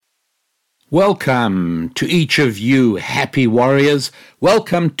Welcome to each of you happy warriors.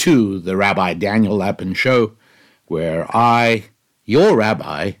 Welcome to the Rabbi Daniel Lapin Show, where I, your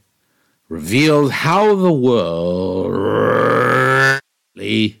rabbi, reveal how the world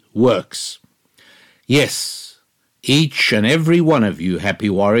really works. Yes, each and every one of you happy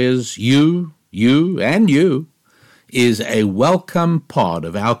warriors, you, is a welcome part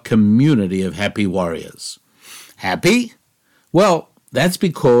of our community of happy warriors. Happy? Well, that's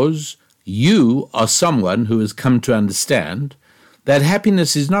because you are someone who has come to understand that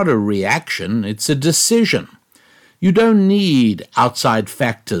happiness is not a reaction, it's a decision. You don't need outside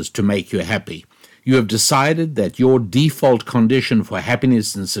factors to make you happy. You have decided that your default condition for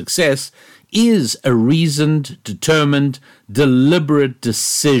happiness and success is a reasoned, determined, deliberate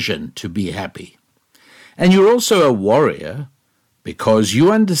decision to be happy. And you're also a warrior because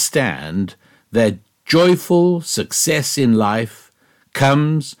you understand that joyful success in life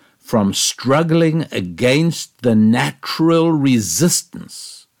comes from struggling against the natural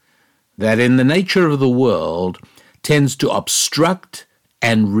resistance that in the nature of the world tends to obstruct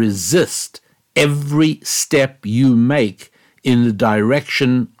and resist every step you make in the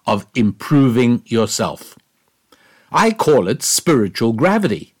direction of improving yourself. I call it spiritual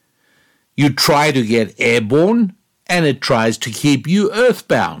gravity. You try to get airborne, and it tries to keep you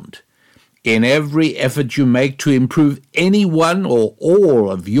earthbound. In every effort you make to improve any one or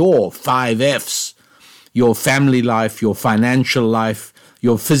all of your 5 F's, your family life, your financial life,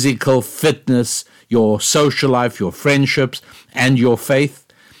 your physical fitness, your social life, your friendships, and your faith,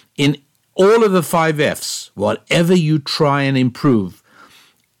 in all of the 5 F's, whatever you try and improve,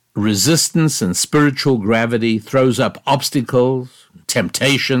 resistance and spiritual gravity throws up obstacles,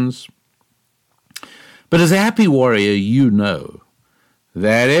 temptations. But as a happy warrior, you know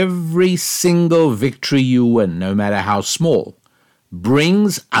that every single victory you win, no matter how small,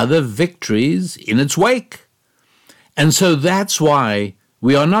 brings other victories in its wake. And so that's why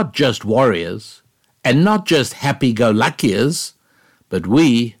we are not just warriors and not just happy-go-luckiers, but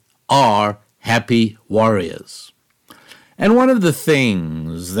we are happy warriors. And one of the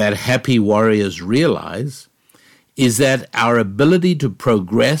things that happy warriors realize is that our ability to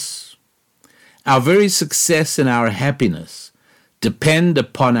progress, our very success and our happiness depend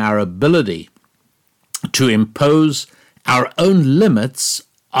upon our ability to impose our own limits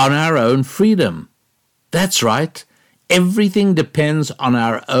on our own freedom. That's right. Everything depends on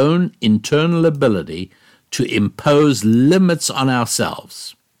our own internal ability to impose limits on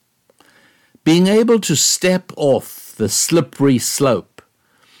ourselves. Being able to step off the slippery slope,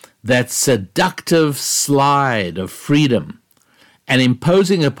 that seductive slide of freedom, and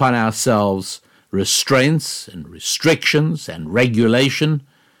imposing upon ourselves restraints and restrictions and regulation,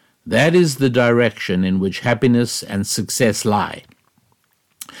 that is the direction in which happiness and success lie.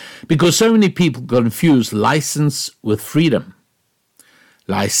 Because so many people confuse license with freedom.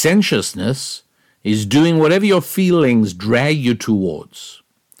 Licentiousness is doing whatever your feelings drag you towards.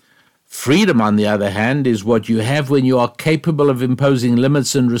 Freedom, on the other hand, is what you have when you are capable of imposing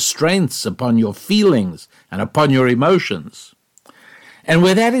limits and restraints upon your feelings and upon your emotions. And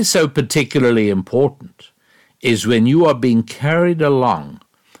where that is so particularly important is when you are being carried along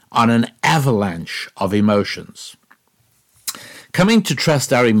on an avalanche of emotions. Coming to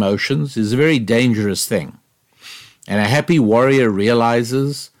trust our emotions is a very dangerous thing. And a happy warrior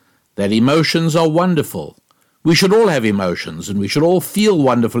realizes that emotions are wonderful. We should all have emotions, and we should all feel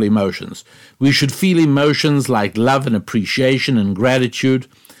wonderful emotions. We should feel emotions like love and appreciation and gratitude.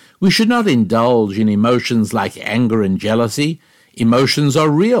 We should not indulge in emotions like anger and jealousy. Emotions are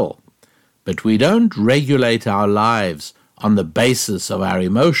real, but we don't regulate our lives on the basis of our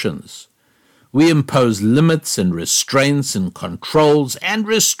emotions. We impose limits and restraints and controls and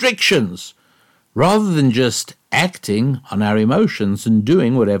restrictions rather than just acting on our emotions and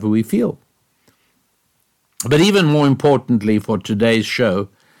doing whatever we feel. But even more importantly for today's show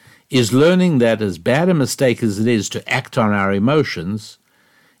is learning that as bad a mistake as it is to act on our emotions,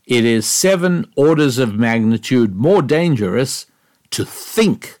 it is 7 orders of magnitude more dangerous to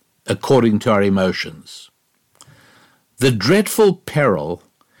think according to our emotions. The dreadful peril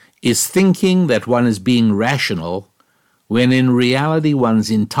is thinking that one is being rational when in reality one's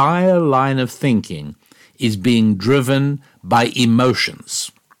entire line of thinking is being driven by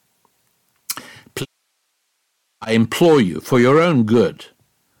emotions. I implore you, for your own good,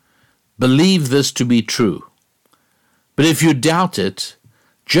 believe this to be true. But if you doubt it,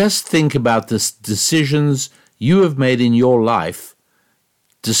 just think about the decisions you have made in your life,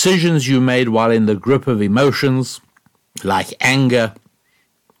 decisions you made while in the grip of emotions like anger,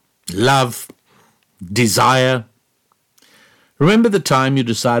 love, desire. Remember the time you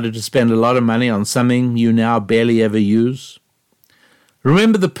decided to spend a lot of money on something you now barely ever use?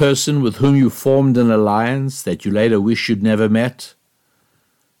 Remember the person with whom you formed an alliance that you later wish you'd never met?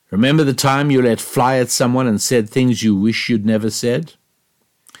 Remember the time you let fly at someone and said things you wish you'd never said?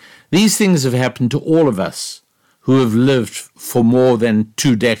 These things have happened to all of us who have lived for more than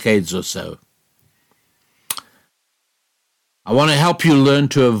 2 decades or so. I want to help you learn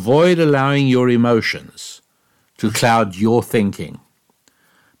to avoid allowing your emotions to cloud your thinking.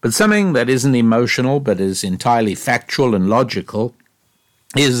 But something that isn't emotional but is entirely factual and logical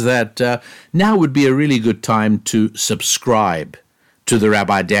is that now would be a really good time to subscribe to the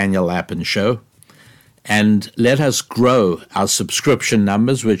Rabbi Daniel Lappin Show, and let us grow our subscription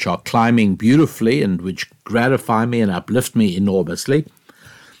numbers, which are climbing beautifully and which gratify me and uplift me enormously.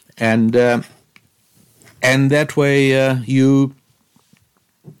 And that way you'll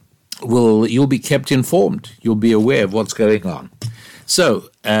be kept informed. You'll be aware of what's going on. So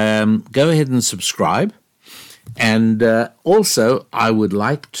go ahead and subscribe. And also, I would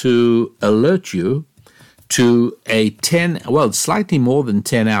like to alert you to slightly more than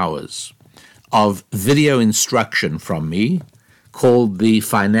 10 hours of video instruction from me called the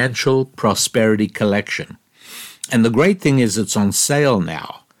Financial Prosperity Collection. And the great thing is it's on sale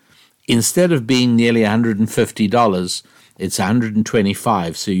now. Instead of being nearly $150, it's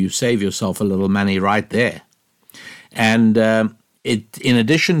 $125, so you save yourself a little money right there. And in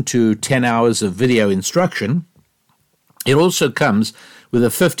addition to 10 hours of video instruction, it also comes with a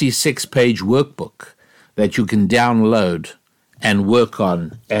 56-page workbook that you can download and work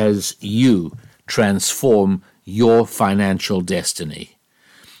on as you transform your financial destiny.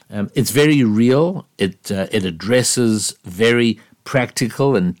 It's very real. It addresses very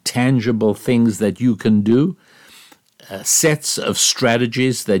practical and tangible things that you can do, sets of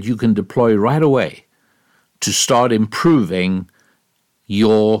strategies that you can deploy right away to start improving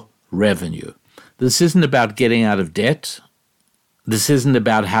your revenue. This isn't about getting out of debt. This isn't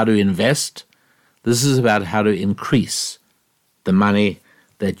about how to invest. This is about how to increase the money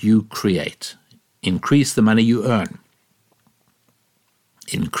that you create, increase the money you earn,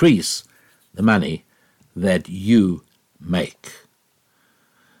 increase the money that you make.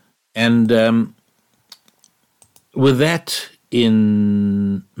 And with that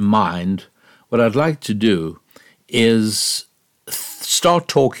in mind, what I'd like to do is start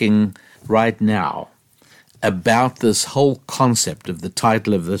talking right now about this whole concept of the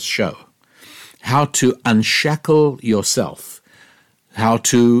title of this show. How to unshackle yourself, how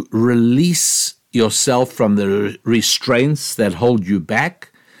to release yourself from the restraints that hold you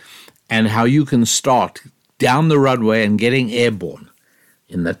back, and how you can start down the runway and getting airborne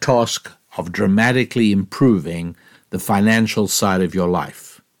in the task of dramatically improving the financial side of your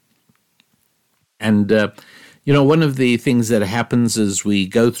life. And, one of the things that happens as we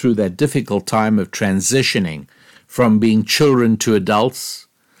go through that difficult time of transitioning from being children to adults,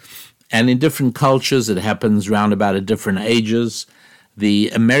 and in different cultures, it happens round about at different ages. The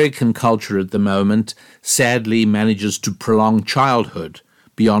American culture at the moment sadly manages to prolong childhood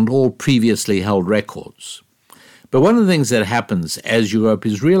beyond all previously held records. But one of the things that happens as you grow up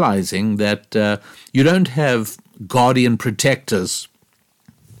is realizing that you don't have guardian protectors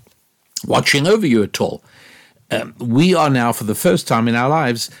watching over you at all. We are now, for the first time in our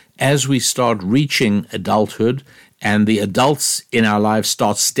lives, as we start reaching adulthood and the adults in our lives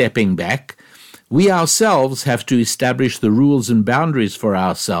start stepping back, we ourselves have to establish the rules and boundaries for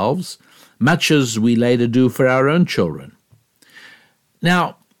ourselves, much as we later do for our own children.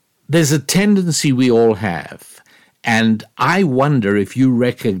 Now, there's a tendency we all have, and I wonder if you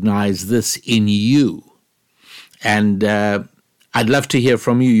recognize this in you. And I'd love to hear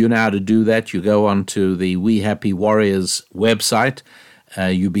from you. You know how to do that. You go onto the We Happy Warriors website,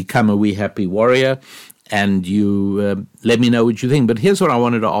 you become a We Happy Warrior, and you let me know what you think. But here's what I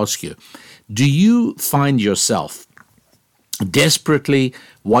wanted to ask you. Do you find yourself desperately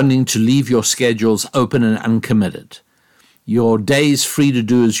wanting to leave your schedules open and uncommitted, your days free to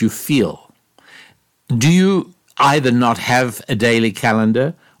do as you feel? Do you either not have a daily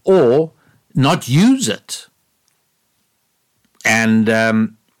calendar or not use it? And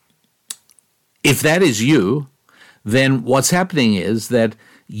if that is you, then what's happening is that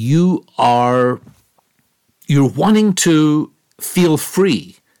you're wanting to feel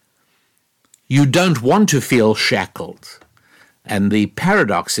free. You don't want to feel shackled. And the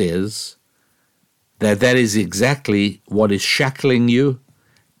paradox is that is exactly what is shackling you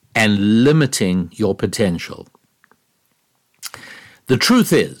and limiting your potential. The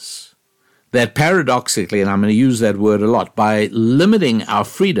truth is that paradoxically, and I'm going to use that word a lot, by limiting our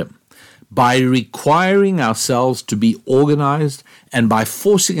freedom, by requiring ourselves to be organized and by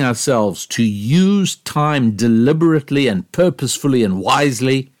forcing ourselves to use time deliberately and purposefully and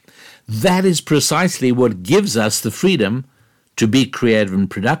wisely, that is precisely what gives us the freedom to be creative and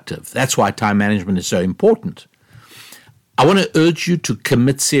productive. That's why time management is so important. I want to urge you to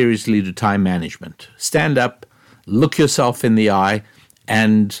commit seriously to time management. Stand up, look yourself in the eye,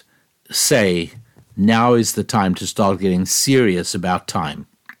 and say, now is the time to start getting serious about time.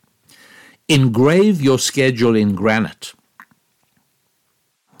 Engrave your schedule in granite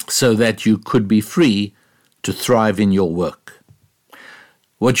so that you could be free to thrive in your work.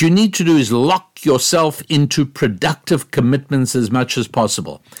 What you need to do is lock yourself into productive commitments as much as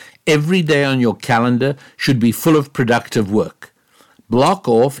possible. Every day on your calendar should be full of productive work. Block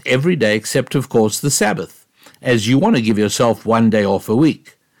off every day except, of course, the Sabbath, as you want to give yourself one day off a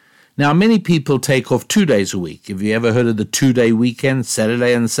week. Now, many people take off 2 days a week. Have you ever heard of the 2-day weekend,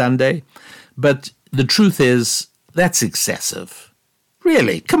 Saturday and Sunday? But the truth is, that's excessive.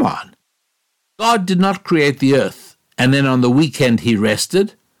 Really, come on. God did not create the earth, and then on the weekend he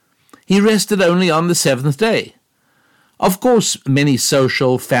rested. He rested only on the seventh day. Of course, many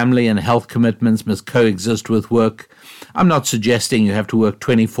social, family, and health commitments must coexist with work. I'm not suggesting you have to work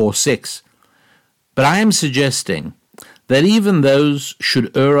 24/6, but I am suggesting that even those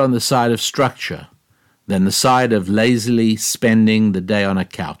should err on the side of structure than the side of lazily spending the day on a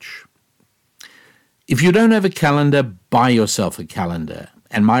couch. If you don't have a calendar, buy yourself a calendar.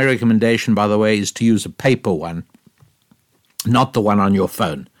 And my recommendation, by the way, is to use a paper one, not the one on your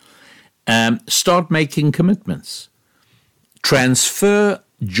phone. Start making commitments. Transfer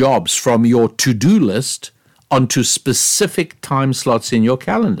jobs from your to-do list onto specific time slots in your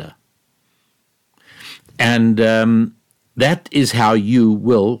calendar. And that is how you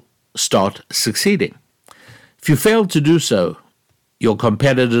will start succeeding. If you fail to do so, your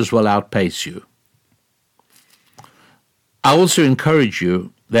competitors will outpace you. I also encourage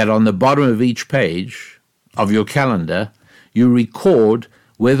you that on the bottom of each page of your calendar, you record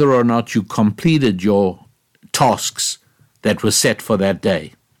whether or not you completed your tasks that were set for that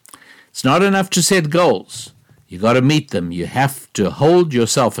day. It's not enough to set goals. You got to meet them. You have to hold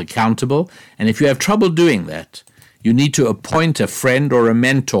yourself accountable. And if you have trouble doing that, you need to appoint a friend or a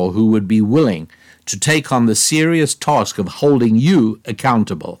mentor who would be willing to take on the serious task of holding you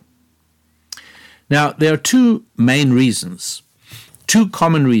accountable. Now, there are two main reasons, two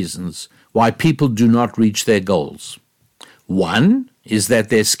common reasons why people do not reach their goals. One is that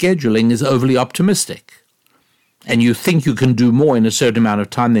their scheduling is overly optimistic, and you think you can do more in a certain amount of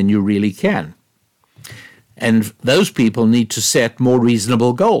time than you really can. And those people need to set more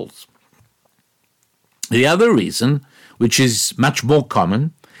reasonable goals. The other reason, which is much more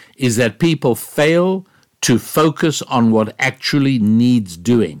common, is that people fail to focus on what actually needs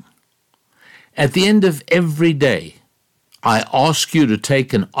doing. At the end of every day, I ask you to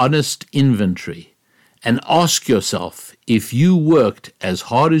take an honest inventory and ask yourself if you worked as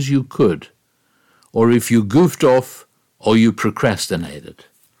hard as you could, or if you goofed off or you procrastinated.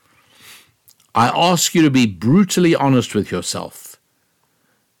 I ask you to be brutally honest with yourself.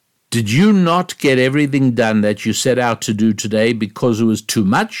 Did you not get everything done that you set out to do today because it was too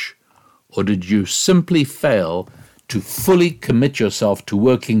much, or did you simply fail to fully commit yourself to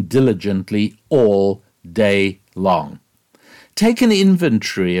working diligently all day long? Take an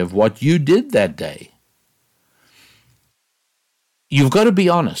inventory of what you did that day. You've got to be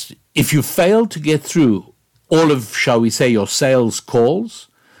honest. If you failed to get through all of, shall we say, your sales calls,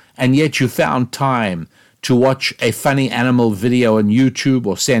 and yet you found time to watch a funny animal video on YouTube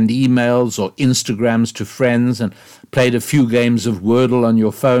or send emails or Instagrams to friends and played a few games of Wordle on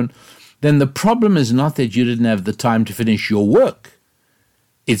your phone, then the problem is not that you didn't have the time to finish your work.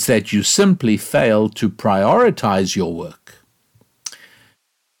 It's that you simply failed to prioritize your work.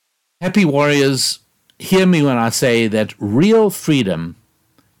 Happy warriors, hear me when I say that real freedom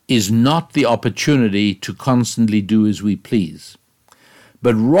is not the opportunity to constantly do as we please,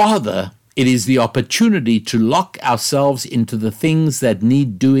 but rather it is the opportunity to lock ourselves into the things that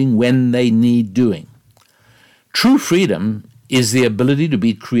need doing when they need doing. True freedom is the ability to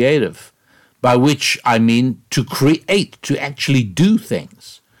be creative, by which I mean to create, to actually do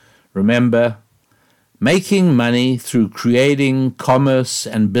things. Remember, making money through creating commerce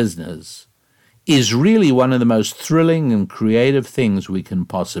and business is really one of the most thrilling and creative things we can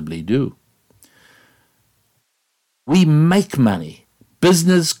possibly do. We make money.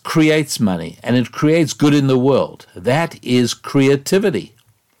 Business creates money, and it creates good in the world. That is creativity,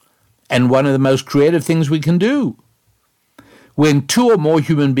 and one of the most creative things we can do. When two or more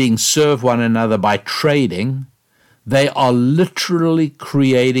human beings serve one another by trading, they are literally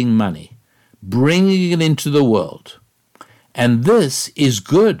creating money. bringing it into the world. And this is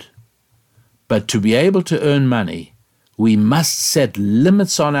good. But to be able to earn money, we must set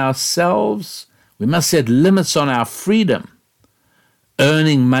limits on ourselves. We must set limits on our freedom.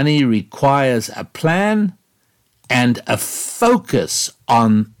 Earning money requires a plan and a focus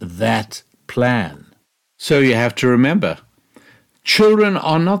on that plan. So you have to remember, children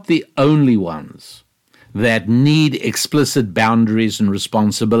are not the only ones that need explicit boundaries and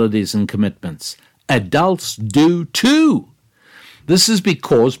responsibilities and commitments. Adults do too. This is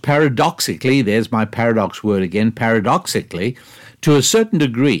because paradoxically, there's my paradox word again, paradoxically, to a certain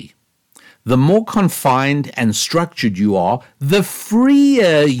degree, the more confined and structured you are, the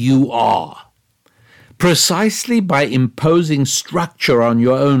freer you are. Precisely by imposing structure on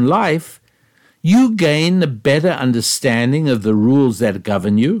your own life, you gain a better understanding of the rules that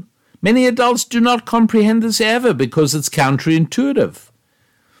govern you. Many adults do not comprehend this ever because it's counterintuitive.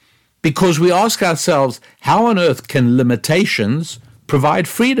 Because we ask ourselves, how on earth can limitations provide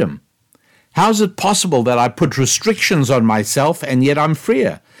freedom? How is it possible that I put restrictions on myself and yet I'm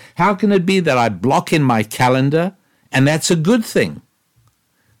freer? How can it be that I block in my calendar and that's a good thing?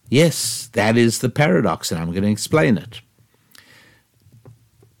 Yes, that is the paradox, and I'm going to explain it.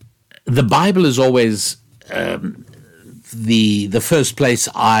 The Bible is always the first place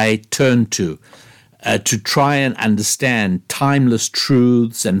I turn to try and understand timeless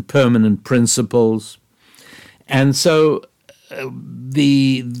truths and permanent principles. And so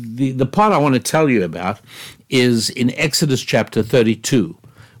the part I want to tell you about is in Exodus chapter 32,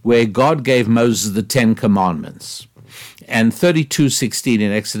 where God gave Moses the 10 Commandments. And 32:16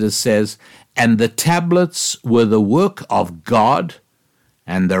 in Exodus says, "And the tablets were the work of God,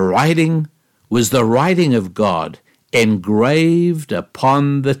 and the writing was the writing of God, engraved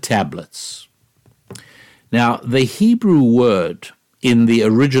upon the tablets." Now, the Hebrew word in the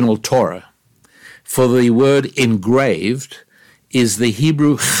original Torah for the word engraved is the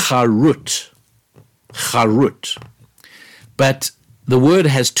Hebrew charut. Charut. But the word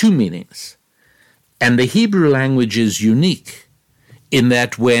has two meanings. And the Hebrew language is unique in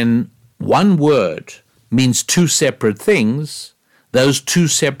that when one word means two separate things, those two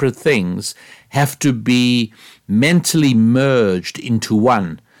separate things have to be mentally merged into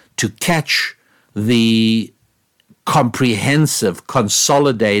one to catch the comprehensive,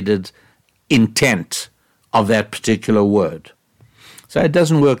 consolidated intent of that particular word. So it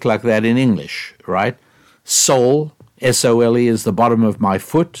doesn't work like that in English, right? Sole, S-O-L-E, is the bottom of my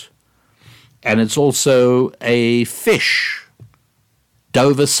foot. And it's also a fish,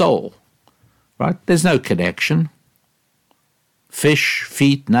 Dover sole, right? There's no connection. Fish,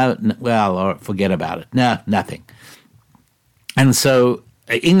 feet, well, forget about it. No, nothing. And so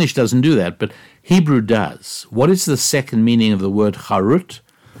English doesn't do that, but Hebrew does. What is the second meaning of the word charut?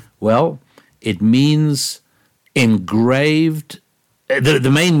 Well, it means engraved, the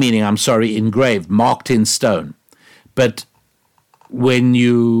main meaning, engraved, marked in stone. But when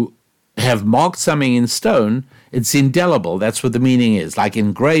you have marked something in stone, it's indelible. That's what the meaning is, like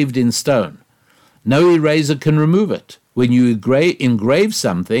engraved in stone. No eraser can remove it. When you engrave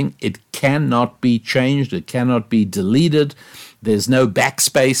something, it cannot be changed. It cannot be deleted. There's no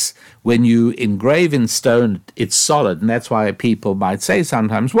backspace. When you engrave in stone, it's solid. And that's why people might say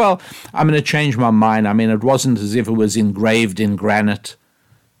sometimes, well, I'm going to change my mind. I mean, it wasn't as if it was engraved in granite.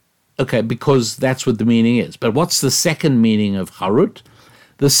 Okay, because that's what the meaning is. But what's the second meaning of charut?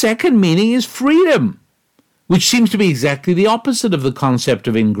 The second meaning is freedom, which seems to be exactly the opposite of the concept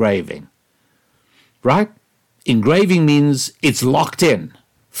of engraving, right? Engraving means it's locked in.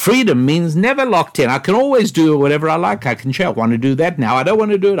 Freedom means never locked in. I can always do whatever I like. I can say, I want to do that now. I don't want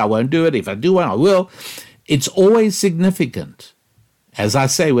to do it. I won't do it. If I do one, I will. It's always significant. As I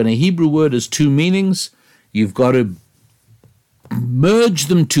say, when a Hebrew word has two meanings, you've got to merge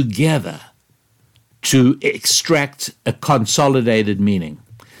them together to extract a consolidated meaning.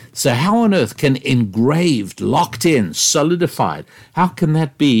 So how on earth can engraved, locked in, solidified, how can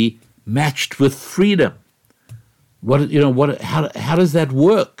that be matched with freedom? How does that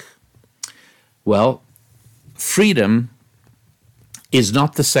work? Well, freedom is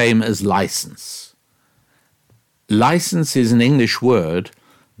not the same as license. License is an English word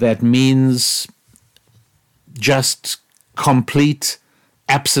that means just complete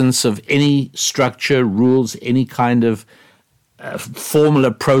absence of any structure, rules, any kind of formal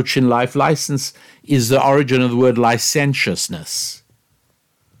approach in life. License is the origin of the word licentiousness.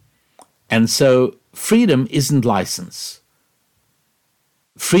 And so freedom isn't license.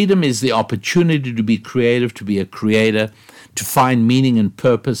 Freedom is the opportunity to be creative, to be a creator, to find meaning and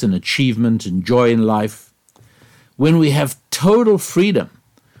purpose and achievement and joy in life. When we have total freedom,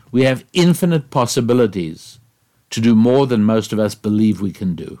 We have infinite possibilities to do more than most of us believe we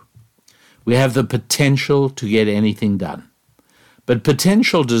can do. We have the potential to get anything done. But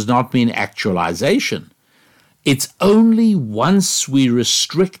potential does not mean actualization. It's only once we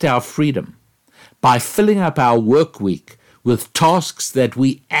restrict our freedom by filling up our work week with tasks that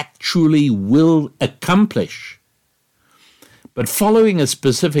we actually will accomplish. But following a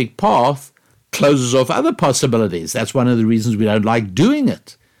specific path closes off other possibilities. That's one of the reasons we don't like doing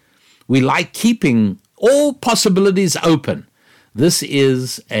it. We like keeping all possibilities open. This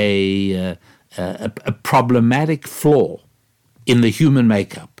is a problematic flaw in the human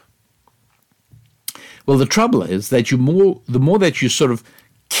makeup. Well, the trouble is that the more that you sort of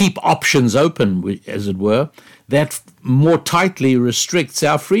keep options open, as it were, that more tightly restricts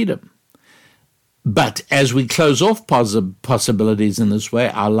our freedom. But as we close off possibilities in this way,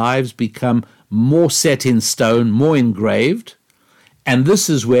 our lives become more set in stone, more engraved, and this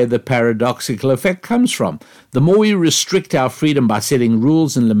is where the paradoxical effect comes from. The more we restrict our freedom by setting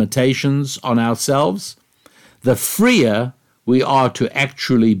rules and limitations on ourselves, the freer we are to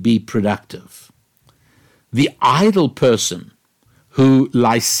actually be productive. The idle person who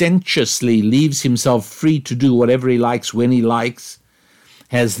licentiously leaves himself free to do whatever he likes when he likes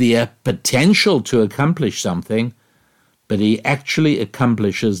has the potential to accomplish something, but he actually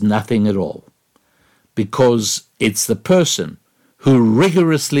accomplishes nothing at all, because it's the person who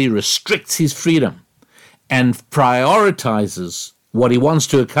rigorously restricts his freedom and prioritizes what he wants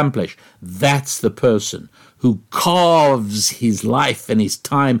to accomplish. That's the person who carves his life and his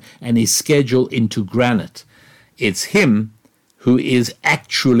time and his schedule into granite. It's him who is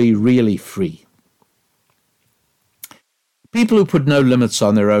actually really free. People who put no limits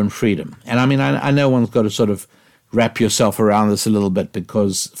on their own freedom. And I mean, I know one's got to sort of wrap yourself around this a little bit,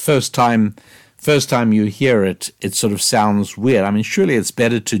 because first time you hear it, it sort of sounds weird. I mean, surely it's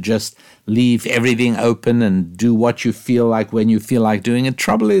better to just leave everything open and do what you feel like when you feel like doing it.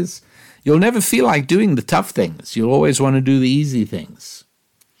 Trouble is, you'll never feel like doing the tough things. You'll always want to do the easy things.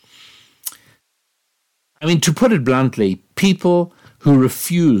 I mean, to put it bluntly, people who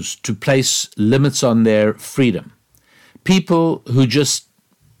refuse to place limits on their freedom, people who just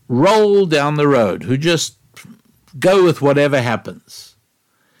roll down the road, who just go with whatever happens,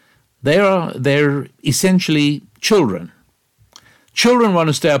 they're essentially children. Children want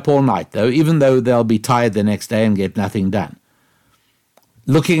to stay up all night, though, even though they'll be tired the next day and get nothing done.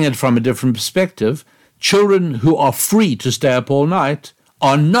 Looking at it from a different perspective, children who are free to stay up all night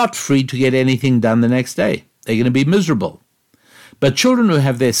are not free to get anything done the next day. They're going to be miserable. But children who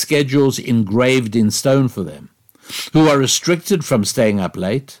have their schedules engraved in stone for them, who are restricted from staying up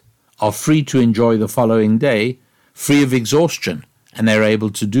late, are free to enjoy the following day, free of exhaustion, and they're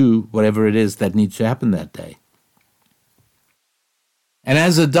able to do whatever it is that needs to happen that day. And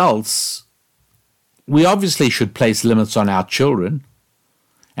as adults, we obviously should place limits on our children,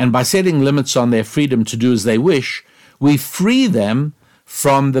 and by setting limits on their freedom to do as they wish, we free them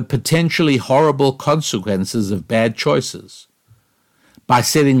from the potentially horrible consequences of bad choices. By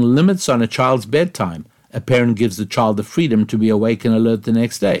setting limits on a child's bedtime, a parent gives the child the freedom to be awake and alert the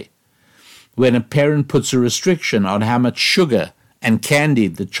next day. When a parent puts a restriction on how much sugar and candy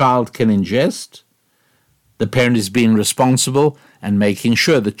the child can ingest, the parent is being responsible and making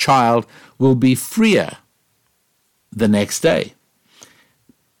sure the child will be freer the next day.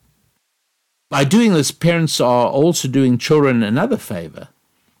 By doing this, parents are also doing children another favor.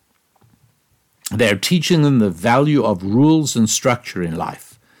 They're teaching them the value of rules and structure in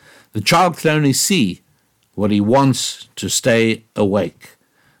life. The child can only see what he wants to stay awake.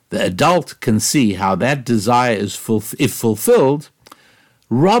 The adult can see how that desire, if fulfilled,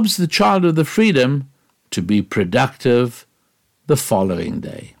 robs the child of the freedom to be productive the following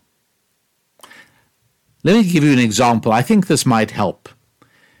day. Let me give you an example. I think this might help.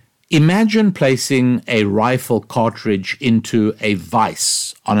 Imagine placing a rifle cartridge into a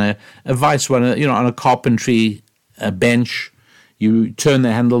vise on a carpentry bench. You turn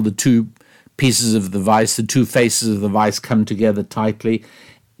the handle, the two pieces of the vise, the two faces of the vise come together tightly.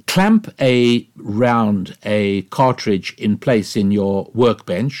 Clamp a cartridge in place in your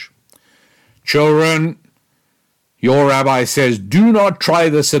workbench. Children, your rabbi says, do not try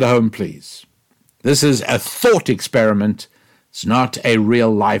this at home, please. This is a thought experiment. It's not a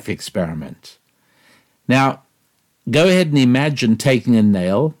real-life experiment. Now, go ahead and imagine taking a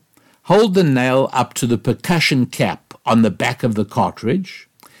nail, hold the nail up to the percussion cap on the back of the cartridge,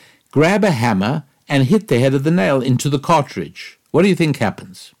 grab a hammer, and hit the head of the nail into the cartridge. What do you think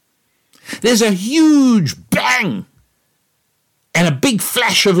happens? There's a huge bang and a big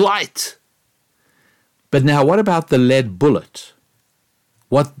flash of light. But now what about the lead bullet?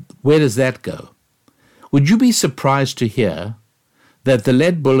 Where does that go? Would you be surprised to hear that the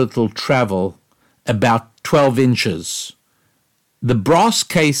lead bullet will travel about 12 inches? The brass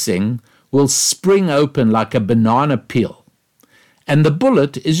casing will spring open like a banana peel, and the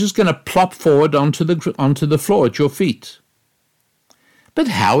bullet is just going to plop forward onto the floor at your feet. But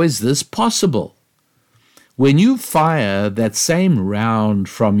how is this possible? When you fire that same round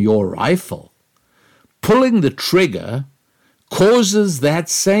from your rifle, pulling the trigger causes that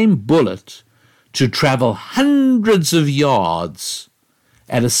same bullet to travel hundreds of yards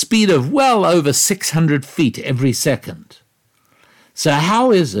at a speed of well over 600 feet every second. So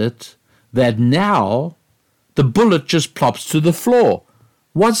how is it that now the bullet just plops to the floor?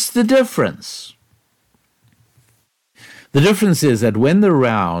 What's the difference? The difference is that when the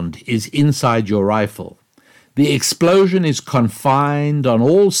round is inside your rifle, the explosion is confined on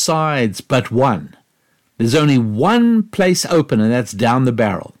all sides but one. There's only one place open, and that's down the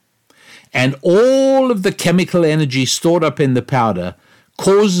barrel. And all of the chemical energy stored up in the powder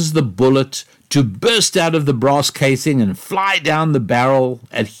causes the bullet to burst out of the brass casing and fly down the barrel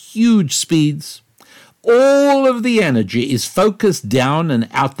at huge speeds. All of the energy is focused down and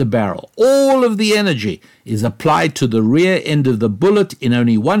out the barrel. All of the energy is applied to the rear end of the bullet in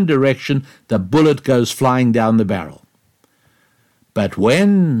only one direction. The bullet goes flying down the barrel. But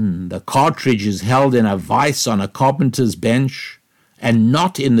when the cartridge is held in a vise on a carpenter's bench and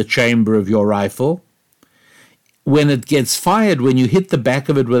not in the chamber of your rifle, when it gets fired, when you hit the back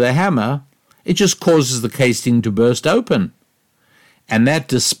of it with a hammer, it just causes the casing to burst open. And that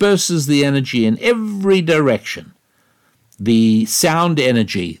disperses the energy in every direction. The sound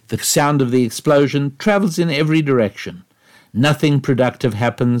energy, the sound of the explosion, travels in every direction. Nothing productive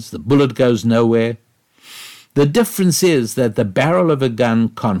happens. The bullet goes nowhere. The difference is that the barrel of a gun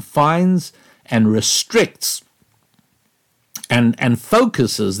confines and restricts and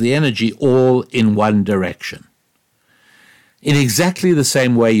focuses the energy all in one direction. In exactly the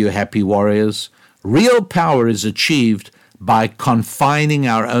same way, you happy warriors, real power is achieved by confining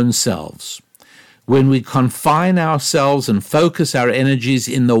our own selves. When we confine ourselves and focus our energies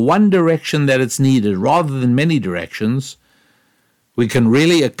in the one direction that it's needed rather than many directions, we can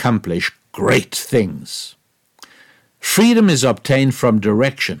really accomplish great things. Freedom is obtained from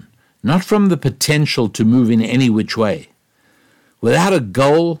direction, not from the potential to move in any which way. Without a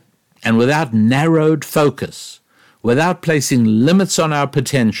goal and without narrowed focus, without placing limits on our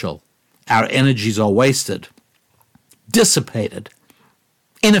potential, our energies are wasted, dissipated,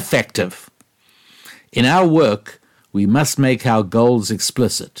 ineffective. In our work, we must make our goals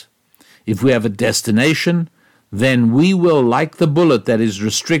explicit. If we have a destination, then we will, like the bullet that is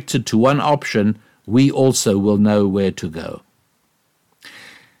restricted to one option, we also will know where to go.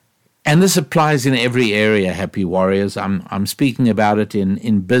 And this applies in every area, happy warriors. I'm speaking about it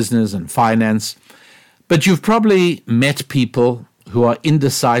in business and finance. But you've probably met people who are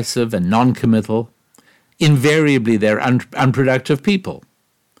indecisive and non-committal. Invariably, they're unproductive people.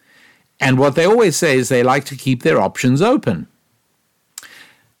 And what they always say is they like to keep their options open.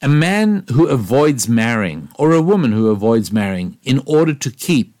 A man who avoids marrying, or a woman who avoids marrying, in order to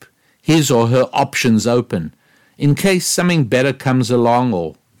keep his or her options open, in case something better comes along,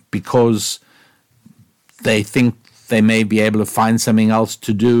 or because they think they may be able to find something else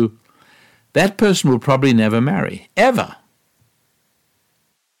to do, that person will probably never marry, ever.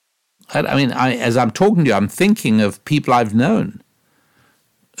 I mean, as I'm talking to you, I'm thinking of people I've known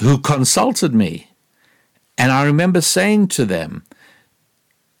who consulted me. And I remember saying to them,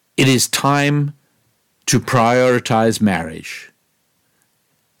 it is time to prioritize marriage.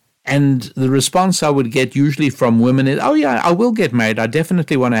 And the response I would get usually from women is, oh yeah, I will get married. I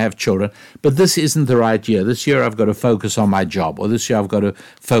definitely want to have children, but this isn't the right year. This year I've got to focus on my job, or this year I've got to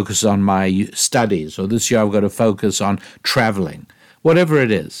focus on my studies, or this year I've got to focus on traveling, whatever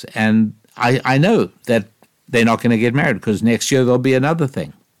it is. And I know that they're not going to get married because next year there'll be another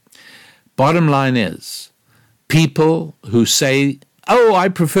thing. Bottom line is, people who say, oh, I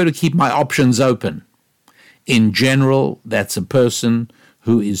prefer to keep my options open. In general, that's a person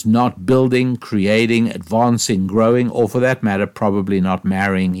who is not building, creating, advancing, growing, or for that matter, probably not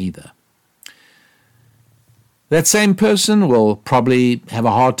marrying either. That same person will probably have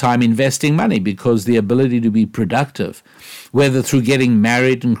a hard time investing money because the ability to be productive, whether through getting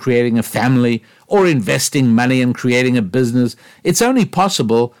married and creating a family or investing money and creating a business, it's only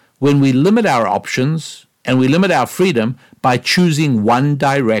possible when we limit our options and we limit our freedom by choosing one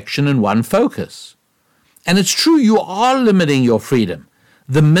direction and one focus. And it's true, you are limiting your freedom.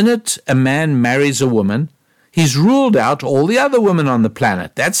 The minute a man marries a woman, he's ruled out all the other women on the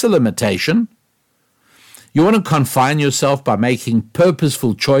planet. That's a limitation. You want to confine yourself by making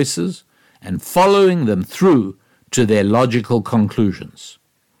purposeful choices and following them through to their logical conclusions.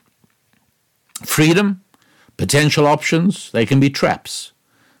 Freedom, potential options, they can be traps.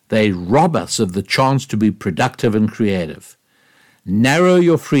 They rob us of the chance to be productive and creative. Narrow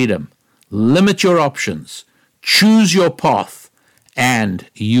your freedom, limit your options, choose your path, and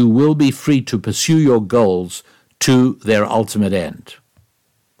you will be free to pursue your goals to their ultimate end.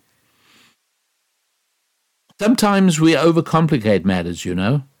 Sometimes we overcomplicate matters, you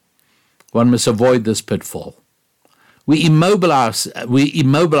know. One must avoid this pitfall. We immobilize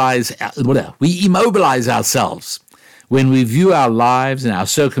ourselves when we view our lives and our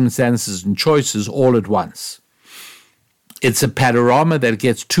circumstances and choices all at once. It's a panorama that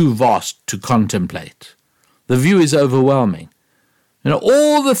gets too vast to contemplate. The view is overwhelming.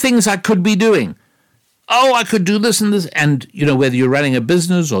 All the things I could be doing. Oh, I could do this and this. And, whether you're running a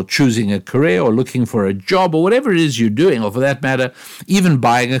business or choosing a career or looking for a job or whatever it is you're doing, or for that matter, even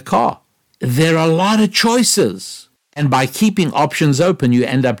buying a car, there are a lot of choices. And by keeping options open, you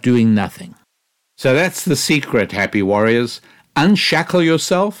end up doing nothing. So that's the secret, happy warriors. Unshackle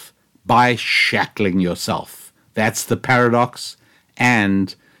yourself by shackling yourself. That's the paradox,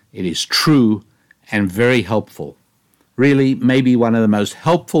 and it is true and very helpful. Really, maybe one of the most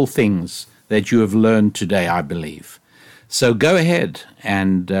helpful things that you have learned today, I believe. So go ahead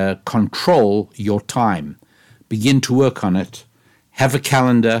and control your time. Begin to work on it. Have a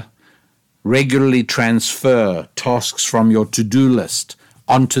calendar. Regularly transfer tasks from your to-do list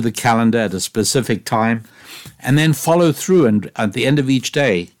onto the calendar at a specific time, and then follow through, and at the end of each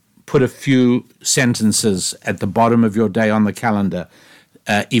day, put a few sentences at the bottom of your day on the calendar,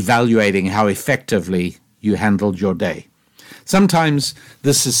 evaluating how effectively you handled your day. Sometimes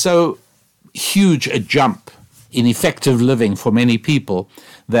this is so huge a jump in effective living for many people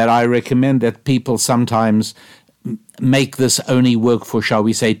that I recommend that people sometimes make this only work for, shall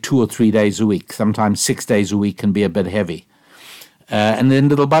we say, 2 or 3 days a week. Sometimes 6 days a week can be a bit heavy. And then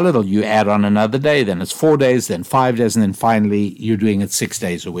little by little, you add on another day, then it's 4 days, then 5 days, and then finally you're doing it 6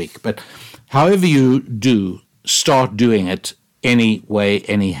 days a week. But however you do, start doing it anyway,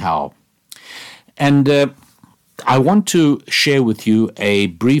 anyhow. And I want to share with you a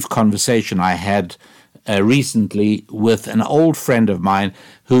brief conversation I had recently with an old friend of mine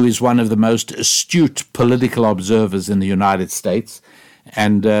who is one of the most astute political observers in the United States,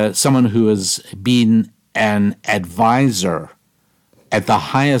 and someone who has been an advisor at the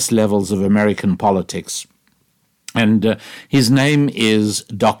highest levels of American politics. And his name is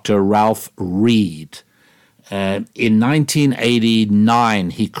Dr. Ralph Reed. In 1989,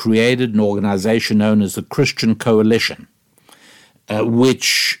 he created an organization known as the Christian Coalition,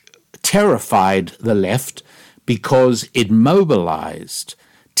 which terrified the left because it mobilized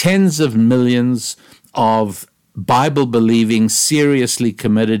tens of millions of Bible-believing, seriously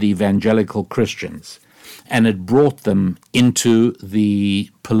committed evangelical Christians, and it brought them into the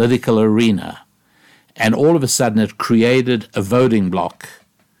political arena. And all of a sudden it created a voting bloc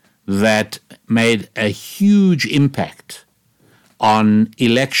that made a huge impact on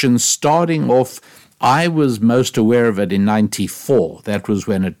elections starting off. I was most aware of it in 94. That was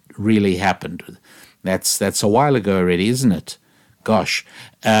when it really happened. That's a while ago already, isn't it? Gosh.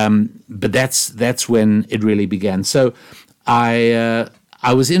 But that's when it really began. So I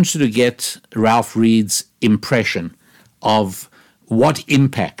was interested to get Ralph Reed's impression of what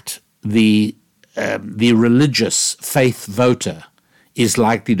impact the religious faith voter is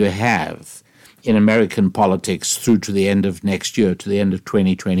likely to have in American politics through to the end of next year, to the end of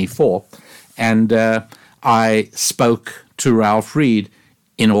 2024. And I spoke to Ralph Reed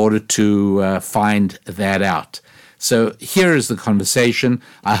in order to find that out. So here is the conversation.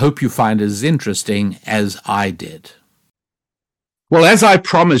 I hope you find it as interesting as I did. Well, as I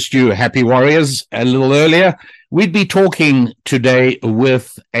promised you, Happy Warriors, a little earlier, we'd be talking today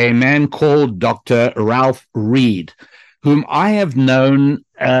with a man called Dr. Ralph Reed, whom I have known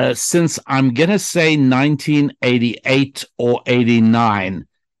since, I'm going to say, 1988 or 89.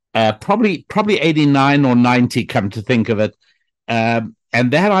 Probably 89 or 90, come to think of it. And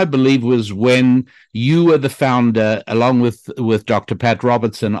that, I believe, was when you were the founder, along with Dr. Pat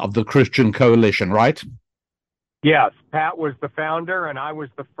Robertson, of the Christian Coalition, right? Yes, Pat was the founder, and I was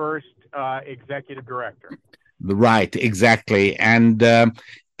the first executive director. Right, exactly. And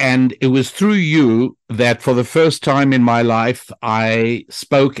it was through you that, for the first time in my life, I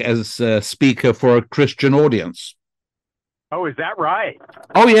spoke as a speaker for a Christian audience. Oh, is that right?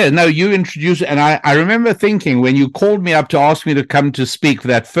 Oh, yeah. No, you introduced it. And I remember thinking, when you called me up to ask me to come to speak for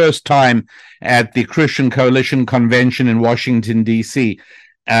that first time at the Christian Coalition Convention in Washington, D.C.,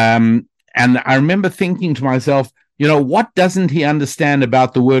 And I remember thinking to myself, what doesn't he understand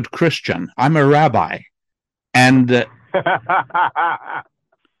about the word Christian? I'm a rabbi. And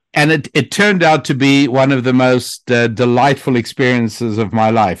it turned out to be one of the most delightful experiences of my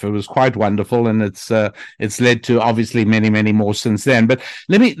life. It was quite wonderful, and it's led to obviously many, many more since then. But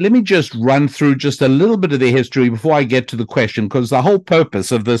let me just run through just a little bit of the history before I get to the question, because the whole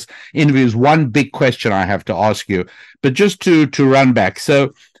purpose of this interview is one big question I have to ask you. But just to run back,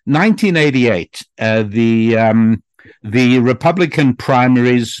 so 1988, the Republican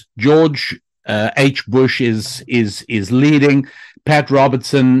primaries, George H. Bush is leading. Pat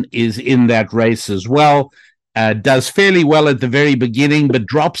Robertson is in that race as well, does fairly well at the very beginning, but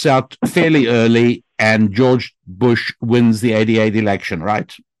drops out fairly early, and George Bush wins the 88 election,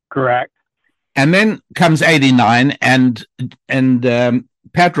 right? Correct. And then comes 89, and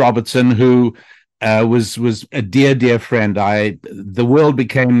Pat Robertson, who was a dear friend. The world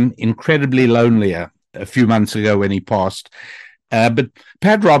became incredibly lonelier a few months ago when he passed. But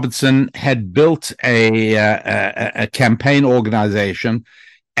Pat Robertson had built a campaign organization,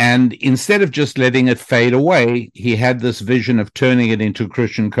 and instead of just letting it fade away, he had this vision of turning it into a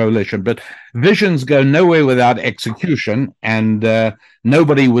Christian coalition. But visions go nowhere without execution, and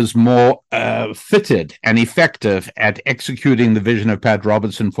nobody was more fitted and effective at executing the vision of Pat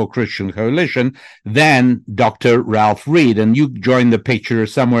Robertson for Christian Coalition than Dr. Ralph Reed. And you joined the picture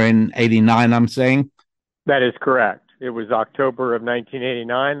somewhere in 89, I'm saying? That is correct. It was October of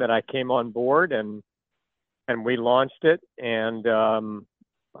 1989 that I came on board, and we launched it. And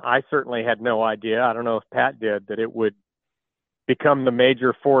I certainly had no idea, I don't know if Pat did, that it would become the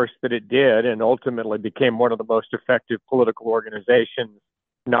major force that it did, and ultimately became one of the most effective political organizations,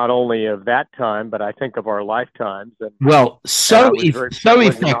 not only of that time, but I think of our lifetimes. And so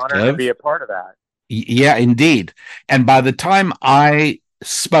effective. An honor to be a part of that. Yeah, indeed. And by the time I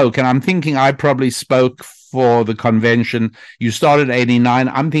spoke, and I'm thinking I probably spoke for the convention, you started 89.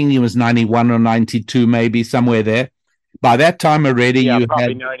 I'm thinking it was 91 or 92, maybe somewhere there. By that time already, you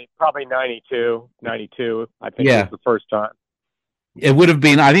probably had... probably 92, I think was the first time. It would have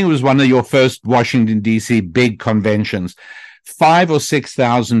been, I think it was one of your first Washington, D.C. big conventions. 5,000 or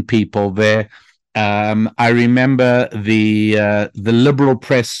 6,000 people there. I remember the liberal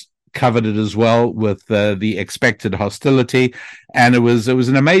press covered it as well with the expected hostility, and it was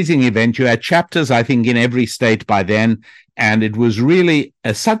an amazing event. You had chapters, I think, in every state by then, and it was really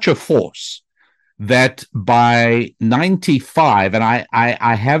such a force that by 95, and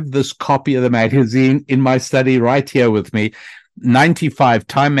I have this copy of the magazine in my study right here with me. 95,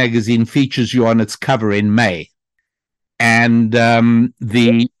 Time magazine features you on its cover in May, and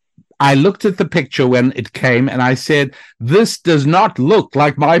I looked at the picture when it came, and I said, "This does not look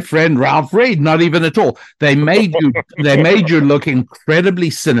like my friend Ralph Reed, not even at all." They made you look incredibly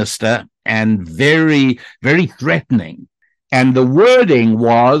sinister and very, very threatening, and the wording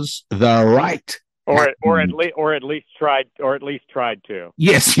was the right, or at least tried to.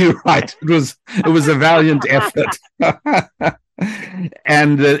 Yes, you're right. It was a valiant effort,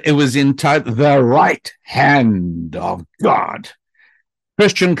 and it was entitled "The Right Hand of God."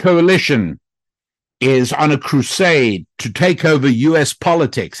 Christian Coalition is on a crusade to take over U.S.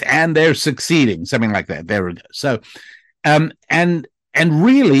 politics, and they're succeeding, something like that. There we go. So, and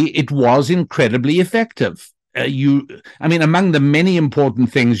really, it was incredibly effective. Among the many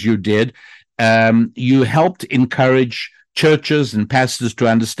important things you did, you helped encourage churches and pastors to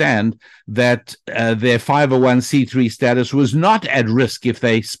understand that their 501c3 status was not at risk if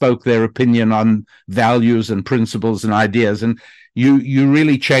they spoke their opinion on values and principles and ideas. And you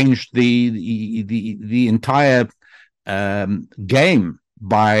really changed the entire game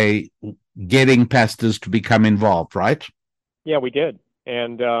by getting pastors to become involved, right? Yeah, we did,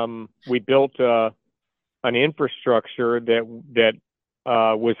 and we built an infrastructure that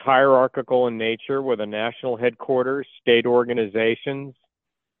was hierarchical in nature, with a national headquarters, state organizations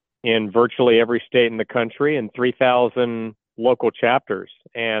in virtually every state in the country, and 3,000 local chapters,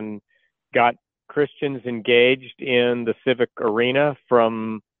 and got Christians engaged in the civic arena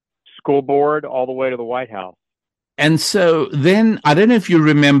from school board all the way to the White House. And so then, I don't know if you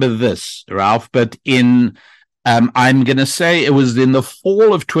remember this, Ralph, but I'm going to say it was in the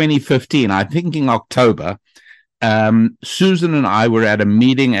fall of 2015, I'm thinking October, Susan and I were at a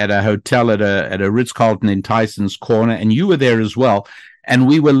meeting at a hotel at a Ritz-Carlton in Tyson's Corner, and you were there as well. And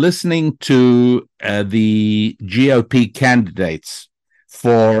we were listening to the GOP candidates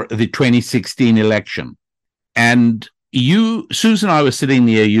for the 2016 election. And Susan and I were sitting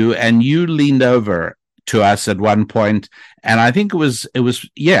near you, and you leaned over to us at one point, and I think it was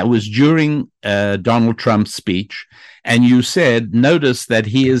during Donald Trump's speech, and you said, notice that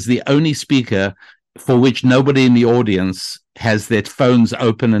he is the only speaker for which nobody in the audience has their phones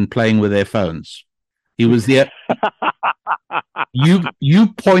open and playing with their phones. He was the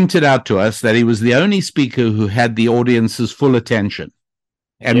you pointed out to us that he was the only speaker who had the audience's full attention,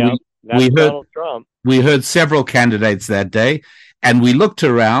 and Yep, that's Donald Trump. We heard several candidates that day, and we looked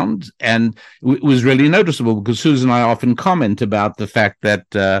around, and it was really noticeable because Susan and I often comment about the fact that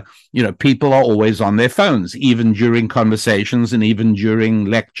people are always on their phones, even during conversations and even during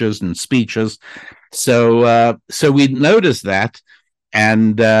lectures and speeches. So we noticed that,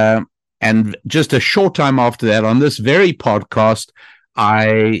 and just a short time after that, on this very podcast,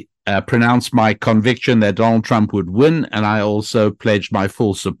 I pronounced my conviction that Donald Trump would win, and I also pledged my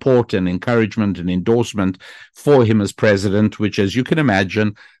full support and encouragement and endorsement for him as president, which, as you can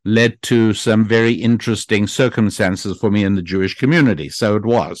imagine, led to some very interesting circumstances for me in the Jewish community. So it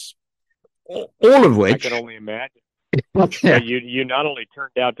was. All of which... I can only imagine. Yeah. You not only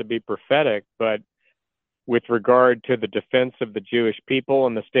turned out to be prophetic, but with regard to the defense of the Jewish people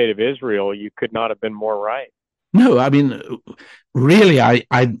and the state of Israel, you could not have been more right. No, I mean, really,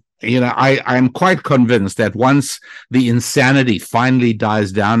 I'm quite convinced that once the insanity finally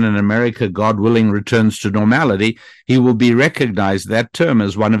dies down and America, God willing, returns to normality, he will be recognized, that term,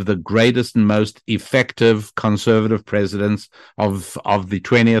 as one of the greatest and most effective conservative presidents of the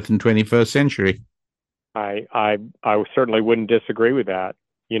 20th and 21st century. I certainly wouldn't disagree with that.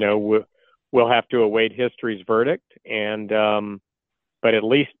 We'll have to await history's verdict, and but at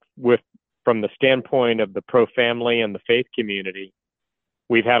least from the standpoint of the pro-family and the faith community,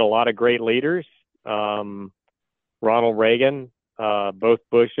 we've had a lot of great leaders. Ronald Reagan, both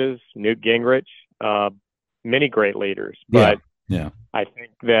Bushes, Newt Gingrich, many great leaders. But yeah. I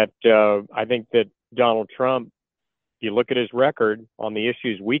think that Donald Trump, if you look at his record on the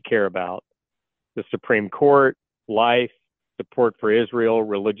issues we care about, the Supreme Court, life, support for Israel,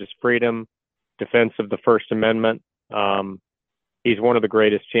 religious freedom, defense of the First Amendment, he's one of the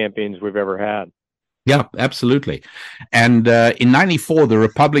greatest champions we've ever had. Yeah, absolutely. And in '94, the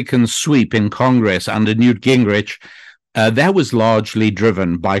Republican sweep in Congress under Newt Gingrich, that was largely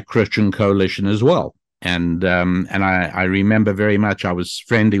driven by Christian Coalition as well. And I remember very much, I was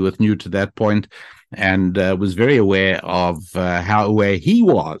friendly with Newt at that point, and was very aware of how aware he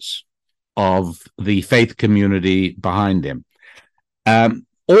was of the faith community behind him.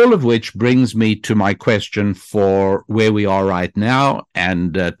 All of which brings me to my question for where we are right now,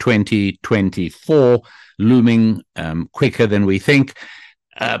 and 2024 looming quicker than we think.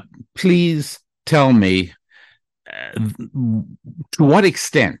 Please tell me, to what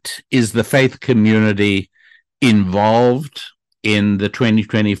extent is the faith community involved in the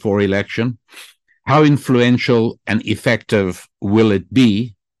 2024 election? How influential and effective will it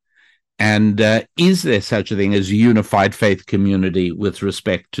be? And is there such a thing as a unified faith community with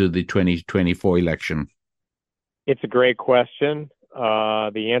respect to the 2024 election? It's a great question.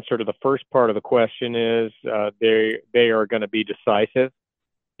 The answer to the first part of the question is they are going to be decisive.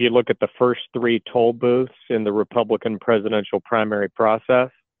 If you look at the first three toll booths in the Republican presidential primary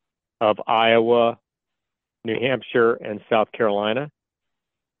process of Iowa, New Hampshire, and South Carolina,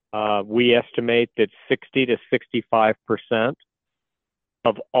 we estimate that 60 to 65%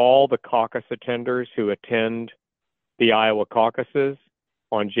 of all the caucus attenders who attend the Iowa caucuses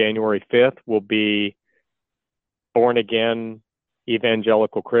on January 5th will be born-again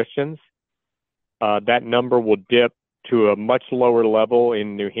evangelical Christians. That number will dip to a much lower level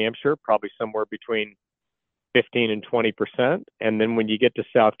in New Hampshire, probably somewhere between 15 and 20%. And then when you get to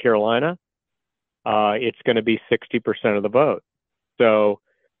South Carolina, it's going to be 60% of the vote. So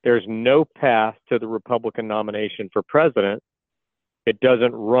there's no path to the Republican nomination for president. It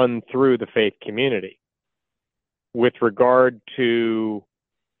doesn't run through the faith community. With regard to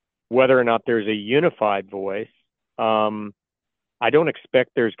whether or not there's a unified voice, I don't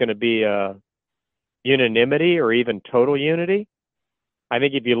expect there's going to be a unanimity or even total unity. I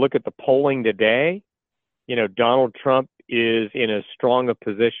think if you look at the polling today, Donald Trump is in as strong a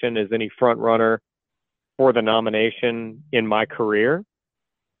position as any front runner for the nomination in my career.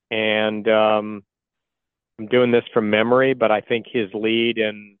 And I'm doing this from memory, but I think his lead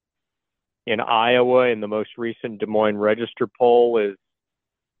in Iowa in the most recent Des Moines Register poll is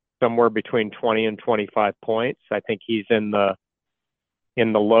somewhere between 20 and 25 points. I think he's in the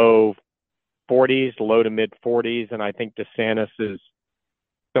low 40s, low to mid 40s, and I think DeSantis is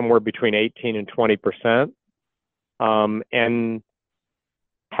somewhere between 18 and 20%. And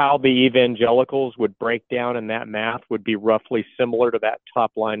how the evangelicals would break down in that math would be roughly similar to that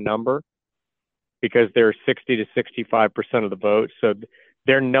top line number. because they're 60 to 65% of the vote. So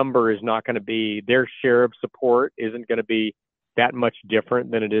their number is not going to be, their share of support isn't going to be that much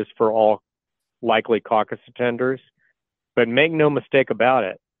different than it is for all likely caucus attenders. But make no mistake about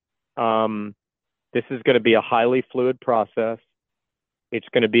it, this is going to be a highly fluid process. It's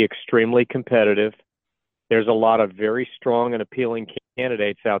going to be extremely competitive. There's a lot of very strong and appealing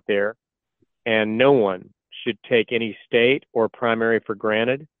candidates out there, and no one should take any state or primary for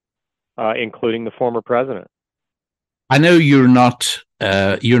granted, including the former president. I know you're not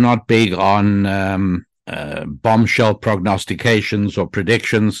big on bombshell prognostications or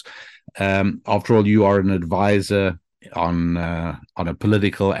predictions. After all, you are an advisor on a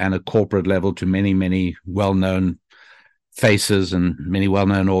political and a corporate level to many well-known faces and many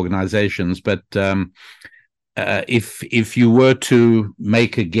well-known organizations. But if you were to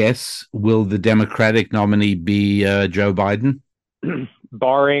make a guess, will the Democratic nominee be Joe Biden?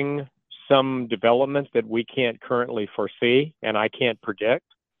 Barring some developments that we can't currently foresee and I can't predict,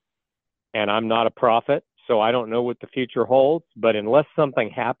 and I'm not a prophet, so I don't know what the future holds, but unless something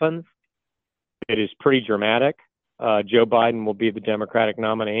happens, it is pretty dramatic. Joe Biden will be the Democratic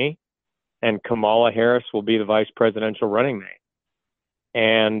nominee, and Kamala Harris will be the vice presidential running mate.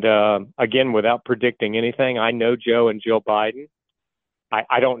 And again, without predicting anything, I know Joe and Jill Biden.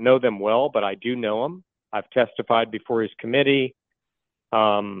 I don't know them well, but I do know them. I've testified before his committee.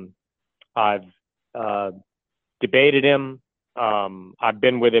 I've debated him. I've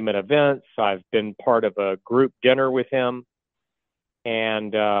been with him at events. I've been part of a group dinner with him.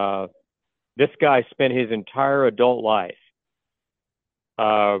 And this guy spent his entire adult life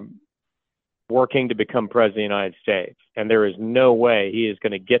working to become president of the United States. And there is no way he is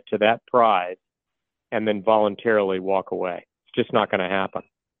going to get to that prize and then voluntarily walk away. It's just not going to happen.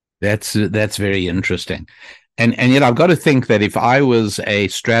 That's very interesting. And yet I've got to think that if I was a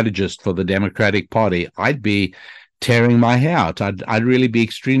strategist for the Democratic Party, I'd be tearing my hair out. I'd really be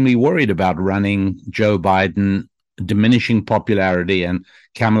extremely worried about running Joe Biden, diminishing popularity, and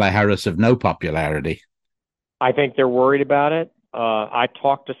Kamala Harris of no popularity. I think they're worried about it. I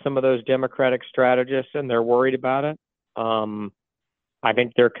talked to some of those Democratic strategists, and they're worried about it. I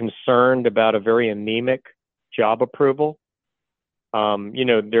think they're concerned about a very anemic job approval.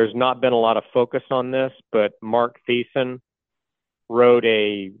 There's not been a lot of focus on this, but Mark Thiessen wrote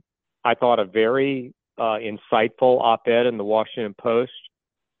I thought, a very insightful op-ed in the Washington Post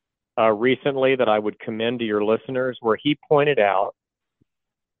recently that I would commend to your listeners, where he pointed out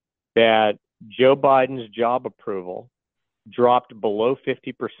that Joe Biden's job approval dropped below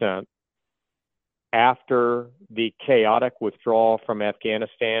 50% after the chaotic withdrawal from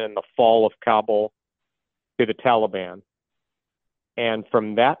Afghanistan and the fall of Kabul to the Taliban. And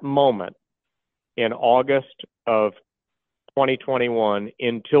from that moment in August of 2021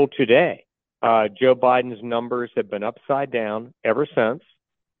 until today, Joe Biden's numbers have been upside down ever since,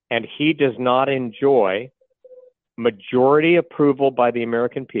 and he does not enjoy majority approval by the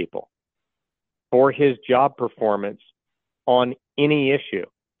American people for his job performance on any issue.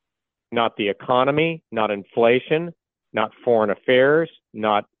 Not the economy, not inflation, not foreign affairs,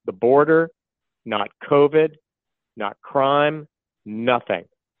 not the border, not COVID, not crime, nothing.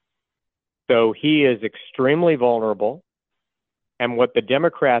 So he is extremely vulnerable. And what the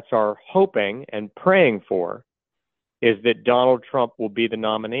Democrats are hoping and praying for is that Donald Trump will be the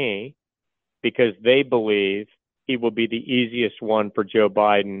nominee, because they believe he will be the easiest one for Joe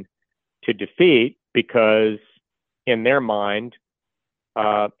Biden to defeat, because in their mind,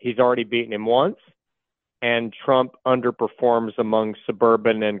 he's already beaten him once, and Trump underperforms among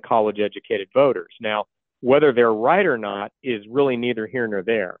suburban and college-educated voters. Now, whether they're right or not is really neither here nor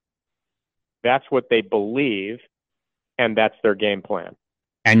there. That's what they believe, and that's their game plan.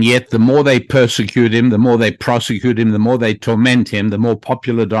 And yet, the more they persecute him, the more they prosecute him, the more they torment him, the more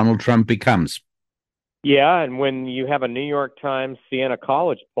popular Donald Trump becomes. Yeah, and when you have a New York Times Siena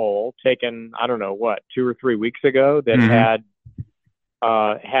College poll taken, 2 or 3 weeks ago that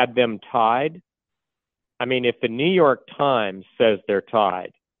had them tied. I mean, if the New York Times says they're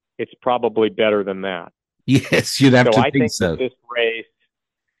tied, it's probably better than that. Yes, you'd have to think so. This race,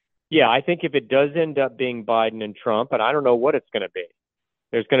 I think if it does end up being Biden and Trump, and I don't know what it's going to be,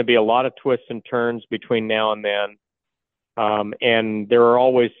 there's going to be a lot of twists and turns between now and then, and there are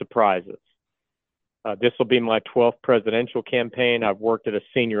always surprises. This will be my 12th presidential campaign. I've worked at a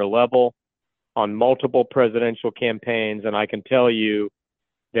senior level on multiple presidential campaigns, and I can tell you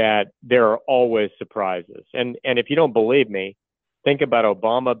that there are always surprises. And if you don't believe me, think about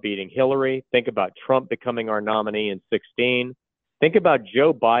Obama beating Hillary. Think about Trump becoming our nominee in 2016. Think about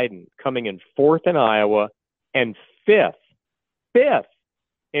Joe Biden coming in 4th in Iowa and 5th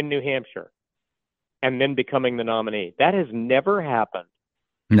in New Hampshire. and then becoming the nominee. That has never happened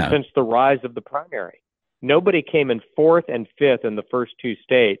No. since the rise of the primary. Nobody came in fourth and fifth in the first two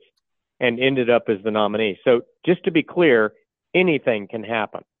states and ended up as the nominee. So just to be clear, anything can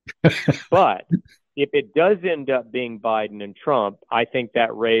happen. But if it does end up being Biden and Trump, I think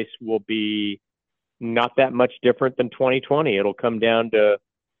that race will be not that much different than 2020. It'll come down to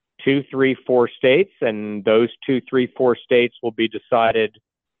 2, 3, 4 states, and those 2, 3, 4 states will be decided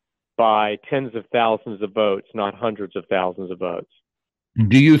by tens of thousands of votes, not hundreds of thousands of votes.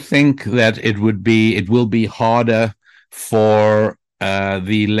 Do you think that it will be harder for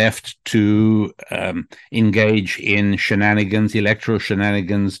the left to engage in shenanigans, electoral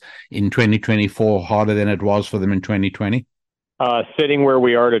shenanigans in 2024, harder than it was for them in 2020? Sitting where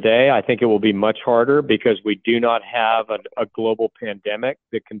we are today, I think it will be much harder because we do not have a global pandemic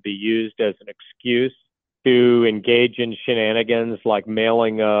that can be used as an excuse to engage in shenanigans like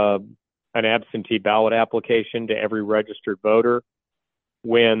mailing an absentee ballot application to every registered voter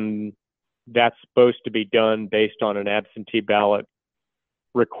when that's supposed to be done based on an absentee ballot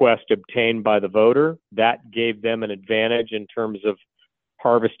request obtained by the voter. That gave them an advantage in terms of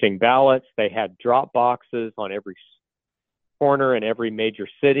harvesting ballots. They had drop boxes on every corner in every major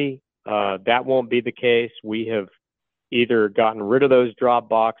city. That won't be the case. We have either gotten rid of those drop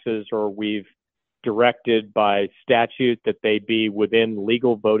boxes or we've directed by statute that they be within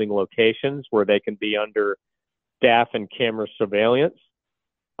legal voting locations where they can be under staff and camera surveillance.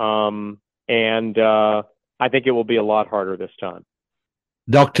 I think it will be a lot harder this time.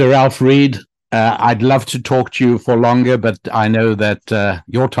 Dr. Ralph Reed, I'd love to talk to you for longer, but I know that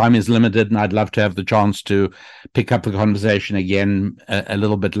your time is limited, and I'd love to have the chance to pick up the conversation again a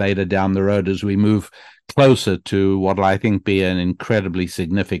little bit later down the road as we move closer to what I think be an incredibly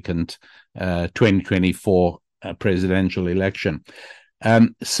significant 2024 presidential election.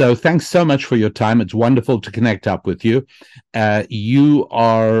 So thanks so much for your time. It's wonderful to connect up with you. You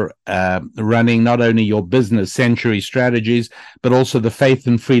are running not only your business, Century Strategies, but also the Faith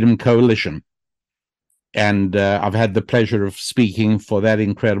and Freedom Coalition. And I've had the pleasure of speaking for that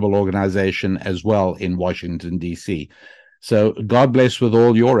incredible organization as well in Washington, D.C. So God bless with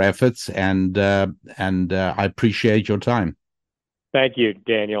all your efforts, and I appreciate your time. Thank you,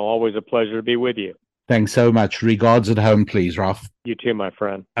 Daniel. Always a pleasure to be with you. Thanks so much. Regards at home, please, Ralph. You too, my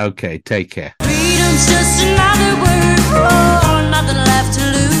friend. Okay, take care. Freedom's just another word, oh, nothing left to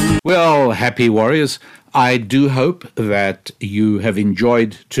lose. Well, happy warriors, I do hope that you have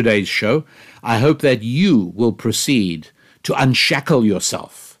enjoyed today's show. I hope that you will proceed to unshackle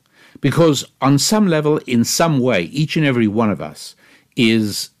yourself, because on some level, in some way, each and every one of us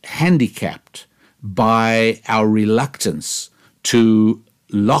is handicapped by our reluctance to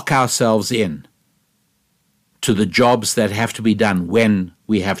lock ourselves in to the jobs that have to be done when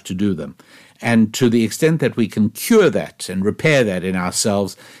we have to do them. And to the extent that we can cure that and repair that in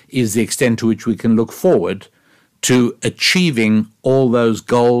ourselves is the extent to which we can look forward to achieving all those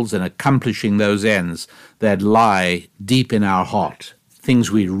goals and accomplishing those ends that lie deep in our heart, things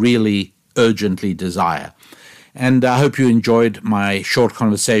we really urgently desire. And I hope you enjoyed my short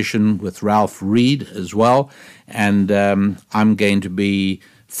conversation with Ralph Reed as well. And I'm going to be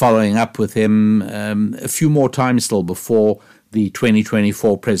following up with him a few more times still before the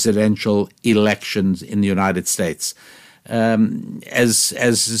 2024 presidential elections in the United States. As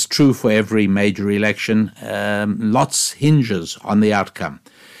is true for every major election, lots hinges on the outcome.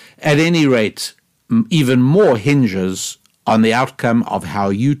 At any rate, even more hinges on the outcome of how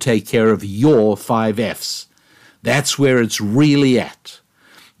you take care of your 5 Fs. That's where it's really at.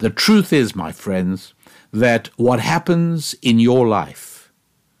 The truth is, my friends, that what happens in your life,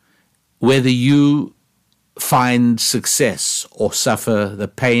 whether you find success or suffer the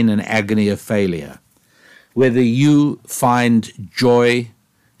pain and agony of failure, whether you find joy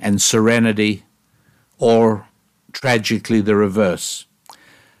and serenity or tragically the reverse,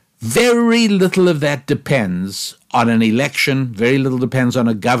 very little of that depends on an election, very little depends on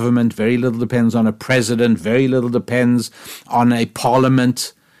a government, very little depends on a president, very little depends on a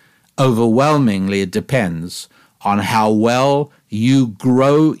parliament. Overwhelmingly, it depends on how well you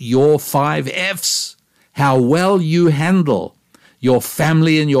grow your 5 Fs, how well you handle your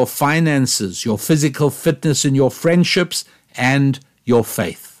family and your finances, your physical fitness and your friendships, and your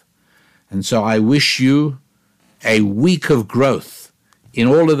faith. And so I wish you a week of growth in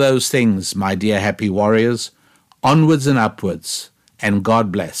all of those things, my dear happy warriors, onwards and upwards, and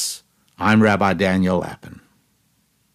God bless. I'm Rabbi Daniel Lappin.